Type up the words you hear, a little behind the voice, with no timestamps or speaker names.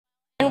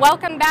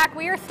welcome back.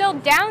 We are still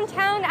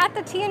downtown at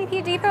the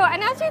TNP Depot,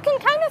 and as you can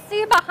kind of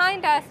see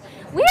behind us,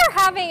 we are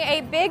having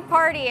a big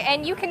party,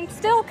 and you can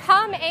still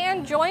come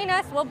and join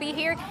us. We'll be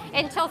here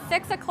until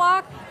 6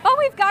 o'clock, but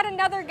we've got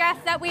another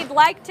guest that we'd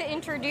like to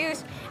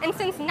introduce. And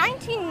since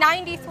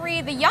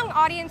 1993, the Young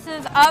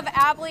Audiences of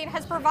Abilene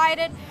has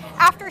provided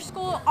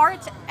after-school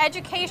art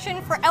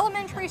education for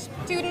elementary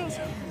students,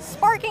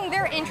 sparking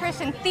their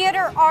interest in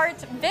theater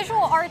arts, visual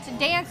arts,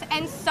 dance,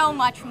 and so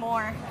much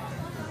more.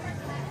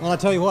 Well, I'll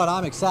tell you what,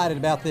 I'm excited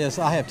about this.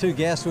 I have two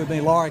guests with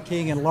me, Laura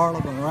King and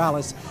Larla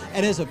Morales.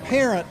 And as a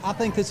parent, I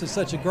think this is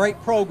such a great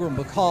program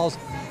because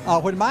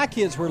when my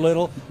kids were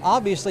little,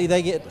 obviously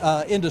they get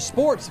into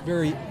sports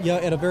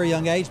at a very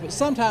young age, but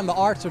sometimes the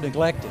arts are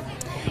neglected.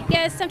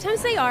 Yes,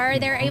 sometimes they are.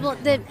 They're able,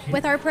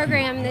 with our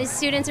program, the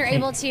students are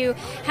able to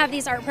have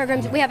these art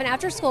programs. We have an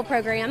after-school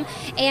program,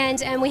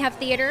 and we have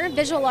theater,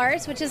 visual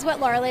arts, which is what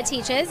Larla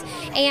teaches,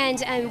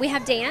 and we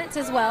have dance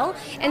as well.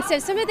 And so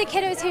some of the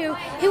kiddos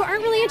who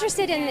aren't really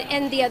interested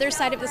in the other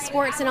side of the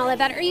sports and all of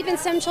that, or even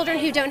some children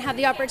who don't have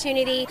the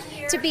opportunity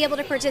to be able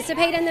to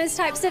participate in those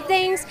types of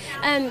things,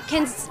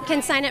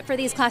 can sign up for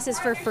these classes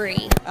for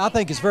free. I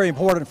think it's very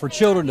important for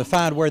children to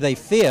find where they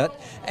fit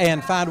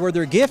and find where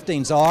their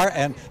giftings are.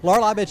 And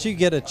Larla, I bet you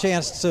get a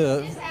chance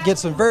to get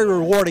some very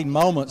rewarding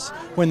moments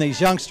when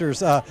these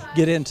youngsters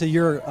get into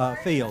your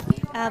field.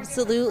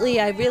 Absolutely.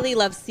 I really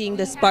love seeing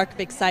the spark of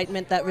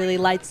excitement that really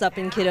lights up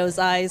in kiddos'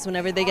 eyes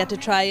whenever they get to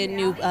try a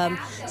new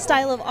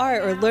style of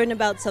art or learn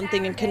about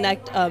something and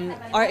connect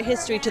art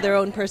history to their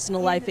own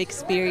personal life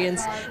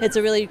experience. It's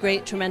a really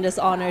great, tremendous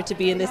honor to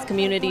be in this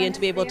community and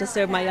to be able to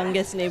serve my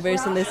youngest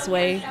neighbors in this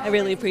way. I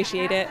really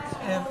appreciate it.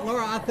 And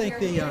Laura, I think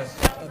the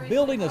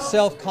building of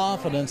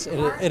self-confidence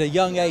at a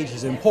young age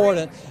is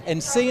important,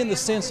 and seeing the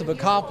sense of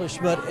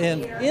accomplishment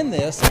in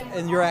this,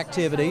 in your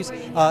activities,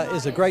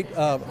 is a great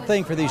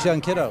thing for these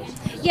young kiddos.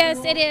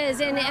 Yes, it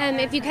is, and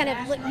if you kind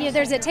of look,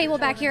 there's a table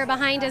back here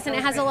behind us, and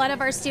it has a lot of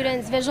our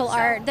students' visual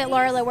art that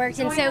Larla worked,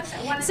 and so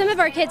some of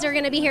our kids are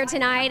going to be here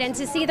tonight, and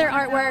to see their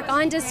artwork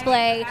on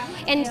display,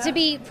 and to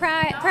be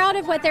proud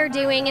of what they're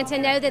doing, and to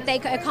know that they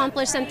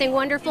accomplished something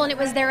wonderful, and it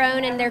was their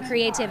own and their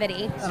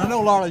creativity. And I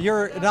know, Larla,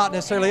 you're not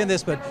necessarily in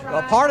this, but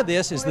part of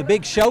this is the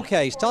big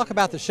showcase. Talk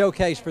about the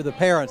showcase for the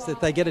parents,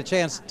 that they get a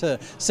chance to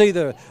see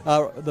the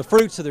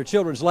fruits of their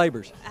children's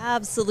labors.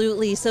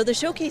 Absolutely. So the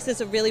showcase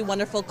is a really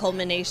wonderful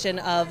culmination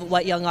of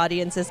what Young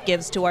Audiences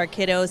gives to our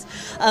kiddos.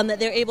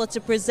 They're able to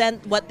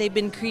present what they've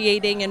been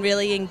creating and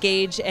really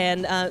engage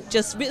and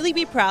just really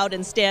be proud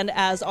and stand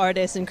as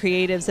artists and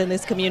creatives in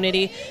this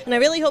community. And I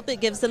really hope it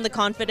gives them the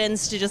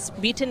confidence to just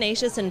be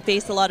tenacious and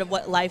face a lot of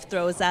what life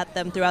throws at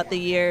them throughout the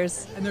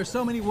years. And there's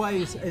so many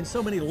ways and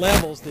so many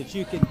levels that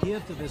you can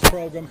give to this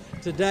program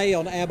today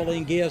on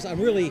Abilene Gives. I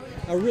really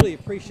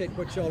appreciate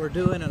what y'all are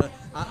doing, and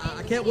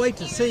I can't wait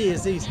to see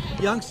as these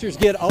youngsters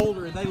get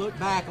older and they look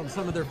back on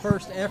some of their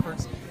first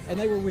efforts, and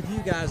they were with you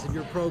guys in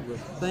your program.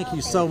 Thank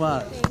you so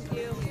much. Thank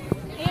you.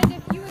 And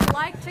if you would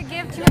like to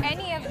give to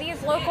any of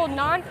these local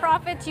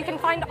nonprofits, you can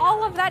find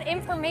all of that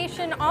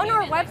information on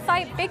our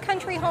website,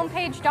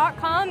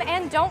 bigcountryhomepage.com.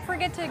 And don't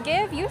forget to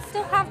give. You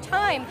still have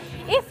time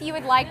if you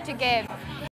would like to give.